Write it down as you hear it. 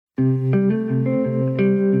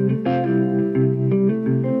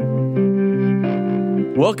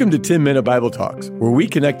Welcome to 10-Minute Bible Talks, where we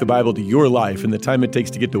connect the Bible to your life and the time it takes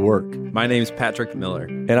to get to work. My name's Patrick Miller.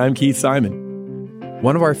 And I'm Keith Simon.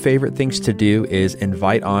 One of our favorite things to do is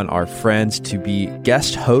invite on our friends to be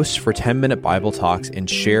guest hosts for 10-Minute Bible Talks and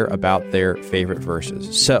share about their favorite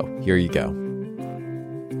verses. So, here you go.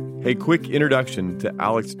 Hey, quick introduction to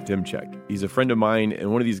Alex Dimchek. He's a friend of mine and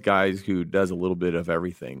one of these guys who does a little bit of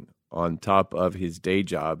everything. On top of his day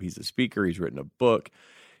job, he's a speaker, he's written a book.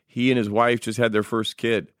 He and his wife just had their first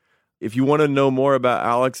kid. If you want to know more about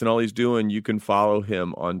Alex and all he's doing, you can follow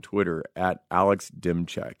him on Twitter at Alex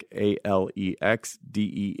Dimchek,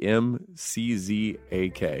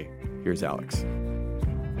 AlexDemczak. Here's Alex.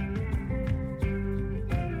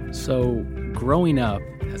 So growing up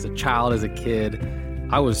as a child, as a kid,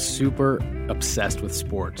 I was super obsessed with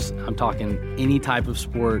sports. I'm talking any type of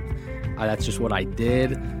sport. That's just what I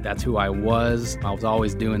did. That's who I was. I was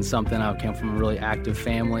always doing something. I came from a really active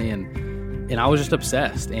family, and I was just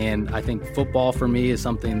obsessed. And I think football for me is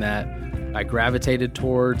something that I gravitated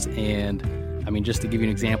towards. And I mean, just to give you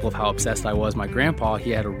an example of how obsessed I was, my grandpa,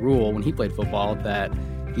 he had a rule when he played football that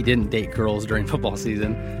he didn't date girls during football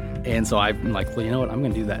season. And so I'm like, well, you know what? I'm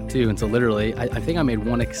going to do that too. And so literally, I think I made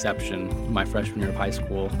one exception my freshman year of high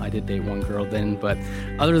school. I did date one girl then. But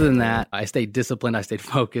other than that, I stayed disciplined. I stayed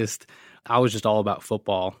focused. I was just all about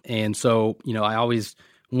football. And so, you know, I always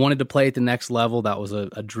wanted to play at the next level. That was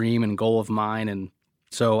a dream and goal of mine. And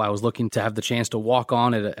so I was looking to have the chance to walk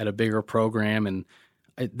on at a bigger program. And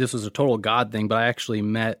this was a total God thing, but I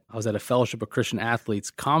was at a Fellowship of Christian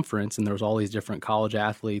Athletes conference, and there was all these different college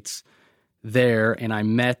athletes there. And I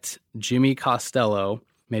met Jimmy Costello.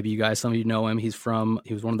 Maybe some of you know him. He was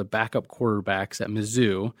one of the backup quarterbacks at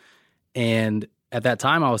Mizzou. And at that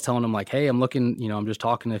time, I was telling him, like, hey, I'm just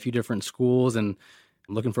talking to a few different schools and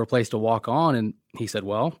I'm looking for a place to walk on. And he said,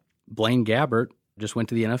 well, Blaine Gabbert just went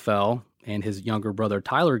to the NFL and his younger brother,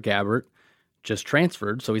 Tyler Gabbert, just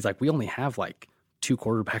transferred. So he's like, we only have like 2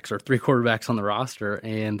 quarterbacks or 3 quarterbacks on the roster.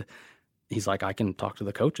 And he's like, I can talk to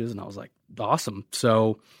the coaches. And I was like, awesome.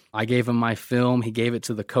 So I gave him my film. He gave it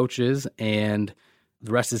to the coaches, and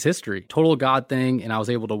the rest is history. Total God thing, and I was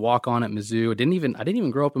able to walk on at Mizzou. I didn't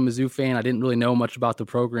even grow up a Mizzou fan. I didn't really know much about the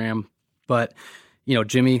program, but you know,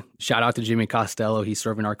 shout out to Jimmy Costello. He's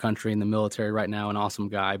serving our country in the military right now, an awesome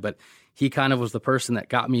guy. But he kind of was the person that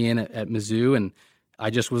got me in at Mizzou, and I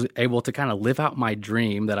just was able to kind of live out my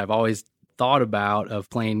dream that I've always thought about of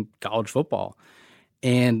playing college football.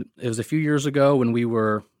 And it was a few years ago when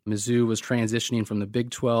Mizzou was transitioning from the Big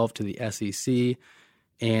 12 to the SEC.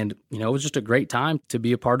 And, you know, it was just a great time to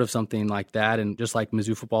be a part of something like that. And just like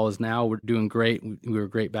Mizzou football is now, we're doing great. We were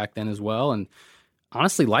great back then as well. And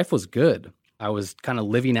honestly, life was good. I was kind of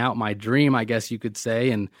living out my dream, I guess you could say,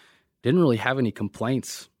 and didn't really have any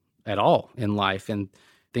complaints at all in life. And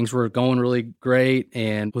things were going really great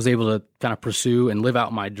and was able to kind of pursue and live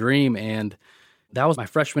out my dream. And that was my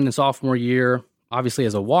freshman and sophomore year. Obviously,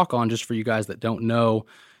 as a walk-on, just for you guys that don't know,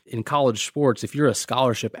 in college sports, if you're a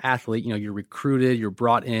scholarship athlete, you know, you're recruited, you're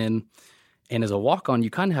brought in, and as a walk-on, you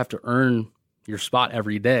kind of have to earn your spot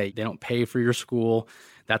every day. They don't pay for your school.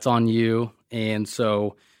 That's on you. And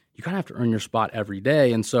so you kind of have to earn your spot every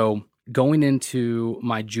day. And so going into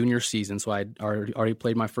my junior season, so I already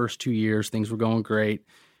played my first 2 years, things were going great.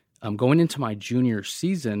 Going into my junior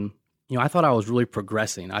season, you know, I thought I was really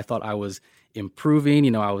progressing. I thought I was improving.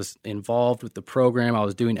 You know, I was involved with the program. I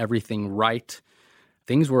was doing everything right.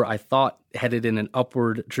 Things were, I thought, headed in an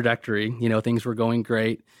upward trajectory. You know, things were going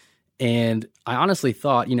great. And I honestly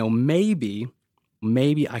thought, you know, maybe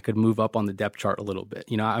I could move up on the depth chart a little bit.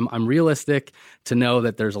 You know, I'm realistic to know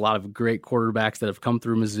that there's a lot of great quarterbacks that have come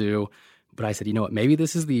through Mizzou. But I said, you know what, maybe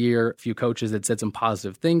this is the year. A few coaches had said some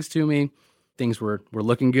positive things to me. Things were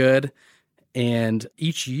looking good. And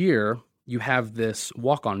each year you have this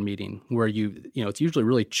walk-on meeting where you know, it's usually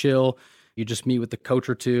really chill. You just meet with the coach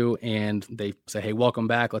or two and they say, hey, welcome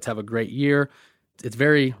back. Let's have a great year. It's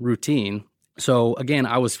very routine. So again,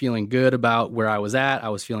 I was feeling good about where I was at. I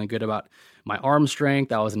was feeling good about my arm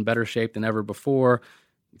strength. I was in better shape than ever before.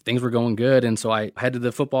 Things were going good. And so I headed to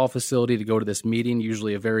the football facility to go to this meeting,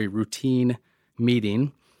 usually a very routine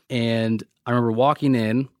meeting. And I remember walking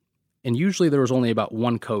in, and usually there was only about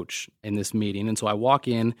one coach in this meeting. And so I walk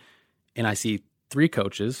in and I see 3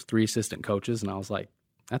 assistant coaches, and I was like,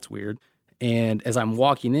 that's weird. And as I'm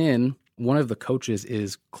walking in, one of the coaches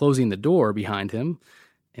is closing the door behind him.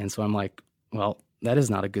 And so I'm like, well, that is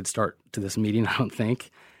not a good start to this meeting, I don't think.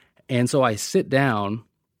 And so I sit down,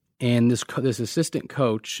 and this assistant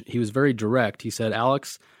coach, he was very direct. He said,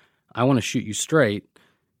 Alex, I want to shoot you straight.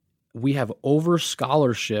 We have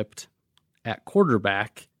over-scholarshiped at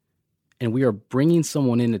quarterback, and we are bringing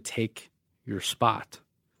someone in to take your spot.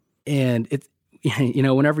 And it's,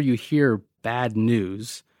 whenever you hear bad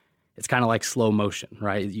news, it's kind of like slow motion,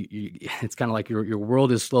 right? It's kind of like your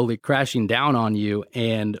world is slowly crashing down on you,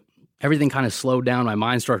 and everything kind of slowed down. My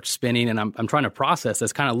mind starts spinning, and I'm trying to process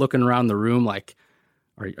this, kind of looking around the room like,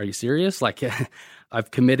 are you serious? Like,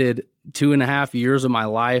 I've committed 2.5 years of my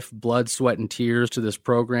life, blood, sweat, and tears to this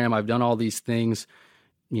program. I've done all these things.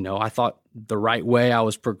 I thought the right way. I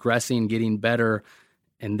was progressing, getting better.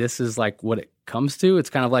 And this is like what it comes to.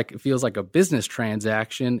 It's kind of like, it feels like a business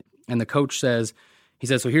transaction. And the coach says,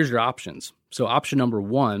 so here's your options. So option number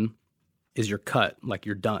 1 is you're cut, like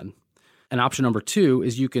you're done. And option number 2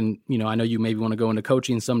 is you can, I know you maybe want to go into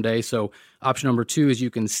coaching someday. So option number 2 is you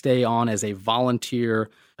can stay on as a volunteer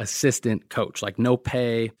assistant coach, like no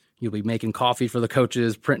pay. You'll be making coffee for the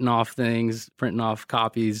coaches, printing off things, printing off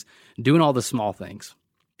copies, doing all the small things.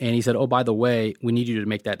 And he said, oh, by the way, we need you to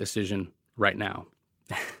make that decision right now.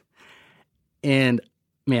 And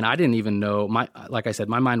man, I didn't even know, like I said,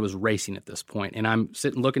 my mind was racing at this point. And I'm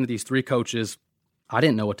sitting looking at these 3 coaches. I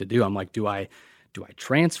didn't know what to do. I'm like, do I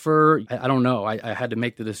transfer? I don't know. I had to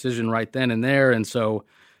make the decision right then and there. And so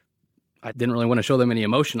I didn't really want to show them any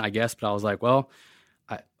emotion, I guess. But I was like, well,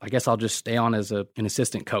 I guess I'll just stay on as an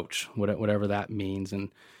assistant coach, whatever that means. And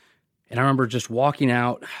I remember just walking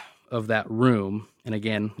out of that room. And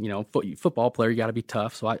again, football player, you got to be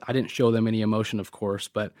tough. So I didn't show them any emotion, of course.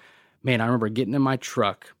 But man, I remember getting in my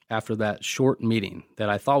truck after that short meeting that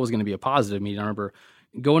I thought was going to be a positive meeting. I remember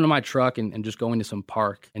going to my truck and just going to some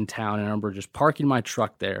park in town. And I remember just parking my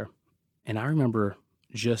truck there. And I remember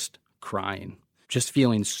just crying, just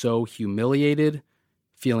feeling so humiliated,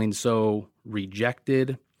 feeling so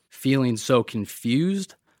rejected, feeling so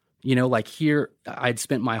confused. Like here, I'd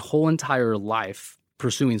spent my whole entire life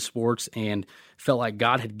pursuing sports and felt like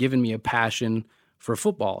God had given me a passion for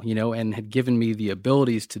football, and had given me the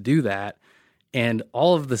abilities to do that. And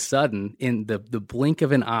all of a sudden, in the blink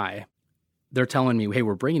of an eye, they're telling me, hey,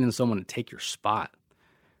 we're bringing in someone to take your spot.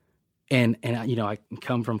 And I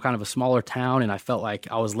come from kind of a smaller town, and I felt like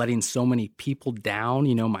I was letting so many people down,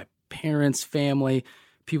 my parents, family,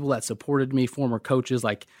 people that supported me, former coaches,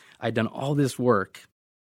 like I'd done all this work.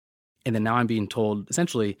 And then now I'm being told,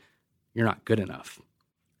 essentially, you're not good enough.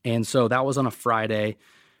 And so that was on a Friday.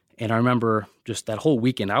 And I remember just that whole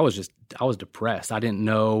weekend, I was depressed. I didn't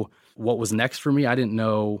know what was next for me. I didn't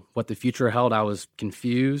know what the future held. I was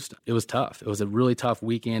confused. It was tough. It was a really tough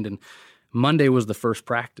weekend. And Monday was the first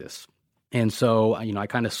practice. And so, I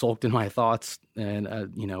kind of sulked in my thoughts and,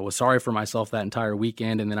 was sorry for myself that entire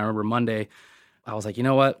weekend. And then I remember Monday, I was like, you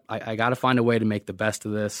know what? I got to find a way to make the best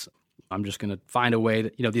of this. I'm just going to find a way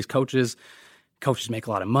to, these coaches make a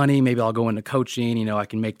lot of money. Maybe I'll go into coaching, I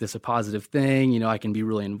can make this a positive thing. I can be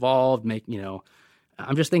really involved,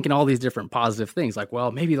 I'm just thinking all these different positive things like,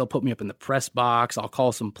 well, maybe they'll put me up in the press box. I'll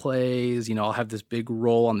call some plays, I'll have this big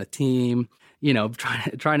role on the team,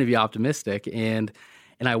 trying to be optimistic. And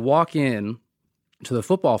I walk in to the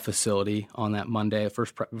football facility on that Monday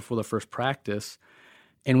before the first practice.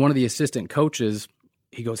 And one of the assistant coaches,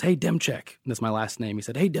 he goes, hey, Demchek, that's my last name. He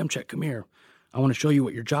said, hey, Demchek, come here. I want to show you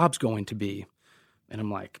what your job's going to be. And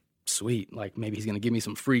I'm like, sweet. Like maybe he's going to give me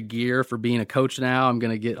some free gear for being a coach now. I'm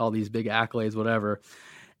going to get all these big accolades, whatever.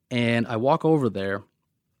 And I walk over there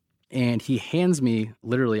and he hands me,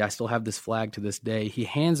 literally, I still have this flag to this day. He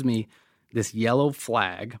hands me this yellow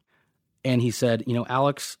flag. And he said,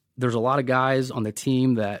 Alex, there's a lot of guys on the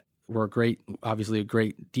team that were obviously a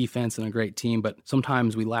great defense and a great team, but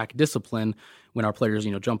sometimes we lack discipline when our players,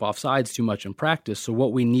 jump off sides too much in practice. So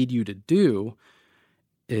what we need you to do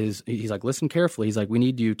is, he's like, listen carefully. He's like, we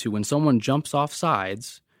need you to, when someone jumps off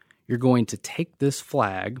sides, you're going to take this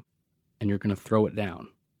flag and you're going to throw it down.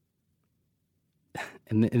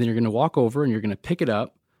 And then you're going to walk over and you're going to pick it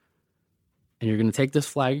up and you're going to take this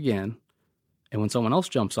flag again. And when someone else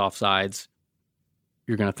jumps off sides,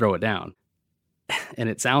 you're going to throw it down. And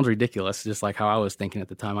it sounds ridiculous, just like how I was thinking at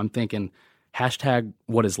the time. I'm thinking, hashtag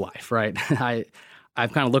what is life, right? I'm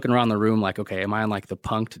kind of looking around the room like, okay, am I on like the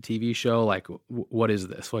Punk'd TV show? Like, what is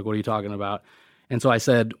this? Like, what are you talking about? And so I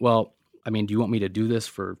said, well, do you want me to do this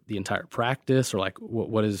for the entire practice? Or like,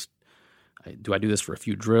 do I do this for a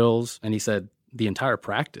few drills? And he said, the entire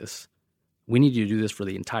practice? We need you to do this for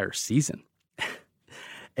the entire season.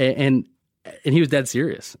 and he was dead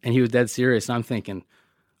serious. And I'm thinking,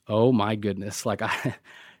 oh my goodness. Like, I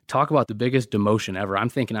talk about the biggest demotion ever. I'm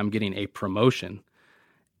thinking I'm getting a promotion.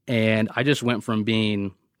 And I just went from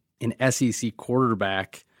being an SEC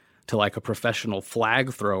quarterback to like a professional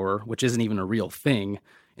flag thrower, which isn't even a real thing,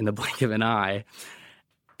 in the blink of an eye.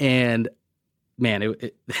 And man,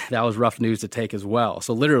 that was rough news to take as well.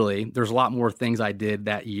 So literally, there's a lot more things I did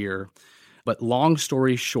that year But long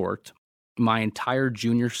story short, my entire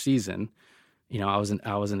junior season, I was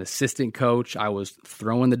an assistant coach. I was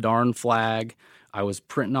throwing the darn flag. I was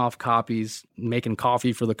printing off copies, making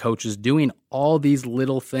coffee for the coaches, doing all these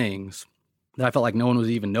little things that I felt like no one was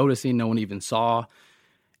even noticing, no one even saw.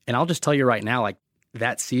 And I'll just tell you right now, like,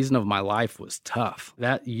 that season of my life was tough.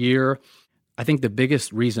 That year, I think the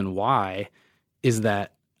biggest reason why is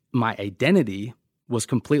that my identity was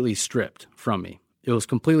completely stripped from me. It was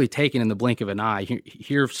completely taken in the blink of an eye.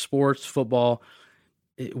 Here, sports, football,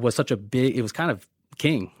 it was kind of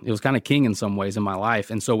king. It was kind of king in some ways in my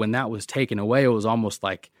life. And so when that was taken away, it was almost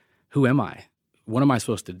like, who am I? What am I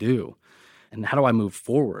supposed to do? And how do I move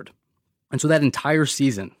forward? And so that entire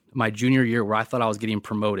season, my junior year, where I thought I was getting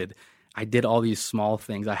promoted, I did all these small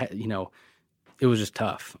things. It was just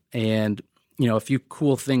tough. And, a few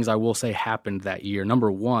cool things I will say happened that year.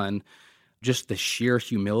 Number one, just the sheer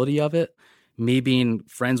humility of it. Me being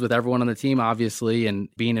friends with everyone on the team, obviously, and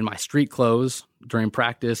being in my street clothes during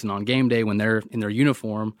practice and on game day when they're in their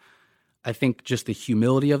uniform. I think just the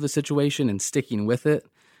humility of the situation and sticking with it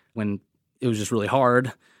when it was just really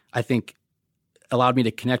hard, I think allowed me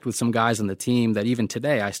to connect with some guys on the team that even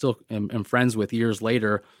today I still am friends with years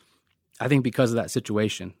later. I think because of that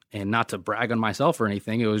situation, and not to brag on myself or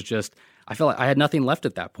anything, it was just, I felt like I had nothing left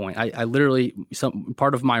at that point. I literally,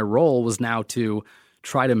 part of my role was now to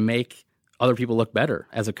try to make other people look better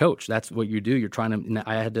as a coach. That's what you do. You're trying to,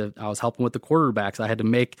 I was helping with the quarterbacks. I had to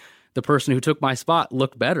make the person who took my spot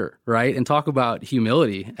look better, right? And talk about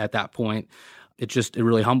humility at that point. It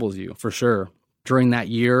really humbles you for sure. During that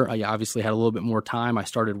year, I obviously had a little bit more time. I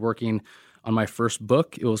started working on my first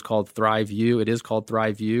book. It was called Thrive You. It is called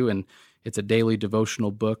Thrive You, and it's a daily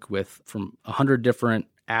devotional book from 100 different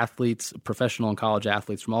athletes, professional and college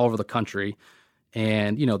athletes from all over the country.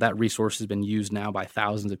 And, that resource has been used now by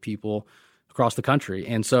thousands of people across the country.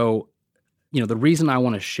 And so, the reason I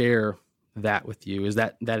want to share that with you is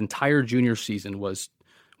that entire junior season was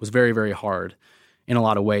very, very hard in a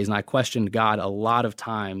lot of ways. And I questioned God a lot of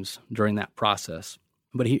times during that process.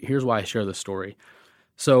 But here's why I share this story.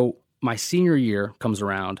 So my senior year comes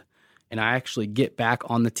around, and I actually get back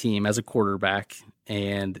on the team as a quarterback.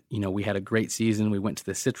 And, we had a great season. We went to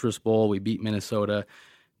the Citrus Bowl. We beat Minnesota.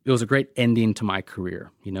 It was a great ending to my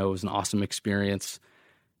career. It was an awesome experience.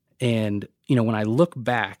 And, when I look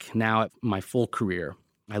back now at my full career,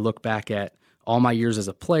 I look back at all my years as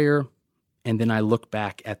a player, and then I look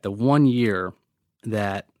back at the 1 year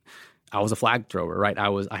that I was a flag thrower, right?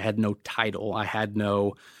 I had no title. I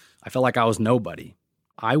felt like I was nobody.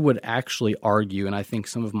 I would actually argue, and I think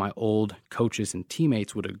some of my old coaches and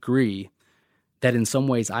teammates would agree, that in some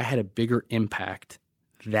ways I had a bigger impact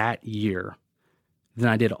that year than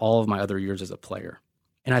I did all of my other years as a player.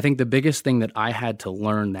 And I think the biggest thing that I had to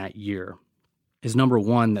learn that year is, number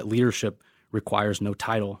one, that leadership requires no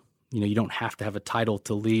title. You don't have to have a title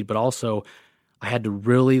to lead, but also I had to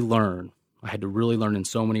really learn in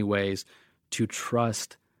so many ways to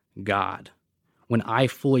trust God when I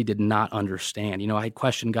fully did not understand. I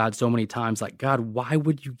questioned God so many times, like, God, why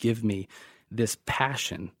would you give me this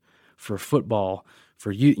passion for football,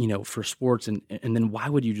 for for sports, and then why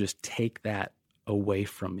would you just take that away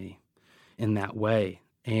from me in that way?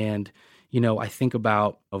 And, I think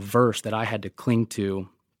about a verse that I had to cling to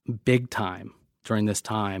big time during this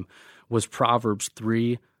time was Proverbs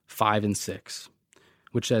 3, 5, and 6,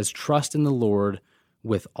 which says, trust in the Lord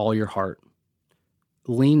with all your heart.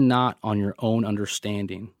 Lean not on your own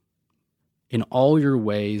understanding. In all your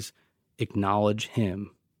ways, acknowledge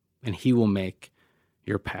him, and he will make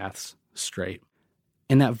your paths straight.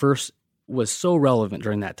 And that verse was so relevant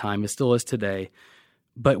during that time. It still is today.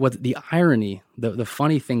 But what the irony, the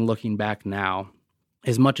funny thing looking back now,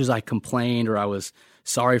 as much as I complained or I was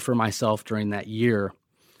sorry for myself during that year,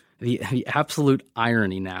 the absolute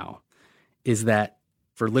irony now is that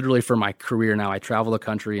for my career now, I travel the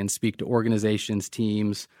country and speak to organizations,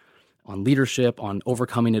 teams, on leadership, on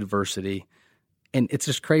overcoming adversity. And it's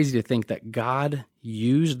just crazy to think that God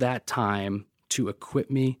used that time to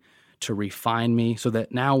equip me, to refine me, so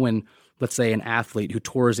that now when, let's say, an athlete who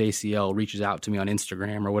tore his ACL reaches out to me on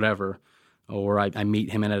Instagram or whatever, or I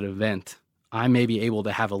meet him at an event, I may be able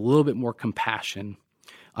to have a little bit more compassion.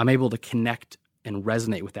 I'm able to connect and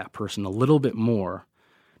resonate with that person a little bit more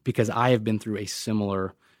because I have been through a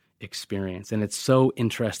similar experience. And it's so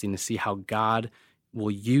interesting to see how God will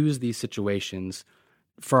use these situations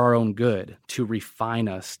for our own good, to refine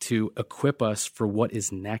us, to equip us for what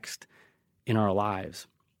is next in our lives.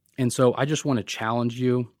 And so I just want to challenge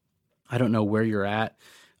you. I don't know where you're at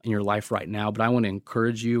in your life right now, but I want to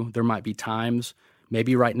encourage you. There might be times,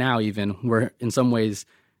 maybe right now even, where in some ways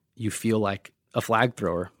you feel like a flag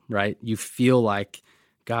thrower, right? You feel like,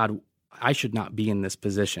 God, I should not be in this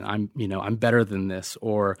position. I'm better than this.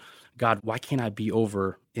 Or, God, why can't I be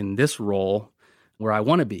over in this role where I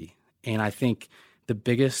want to be? And I think the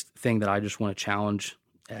biggest thing that I just want to challenge,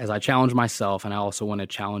 as I challenge myself, and I also want to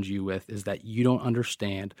challenge you with, is that you don't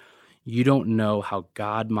understand, you don't know how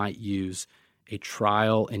God might use a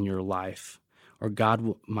trial in your life, or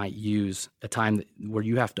God might use a time where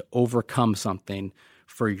you have to overcome something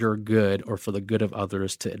for your good or for the good of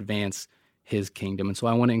others to advance His kingdom. And so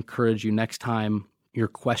I want to encourage you, next time you're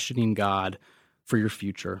questioning God for your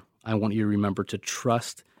future, I want you to remember to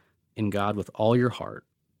trust in God with all your heart.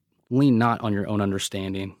 Lean not on your own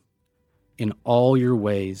understanding. In all your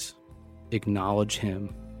ways, acknowledge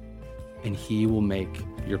Him, and He will make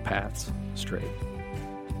your paths straight.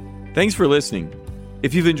 Thanks for listening.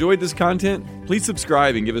 If you've enjoyed this content, please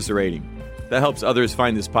subscribe and give us a rating. That helps others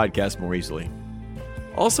find this podcast more easily.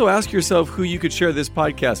 Also, ask yourself who you could share this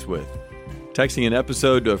podcast with. Texting an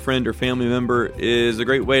episode to a friend or family member is a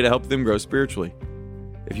great way to help them grow spiritually.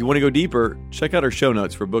 If you want to go deeper, check out our show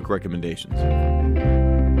notes for book recommendations.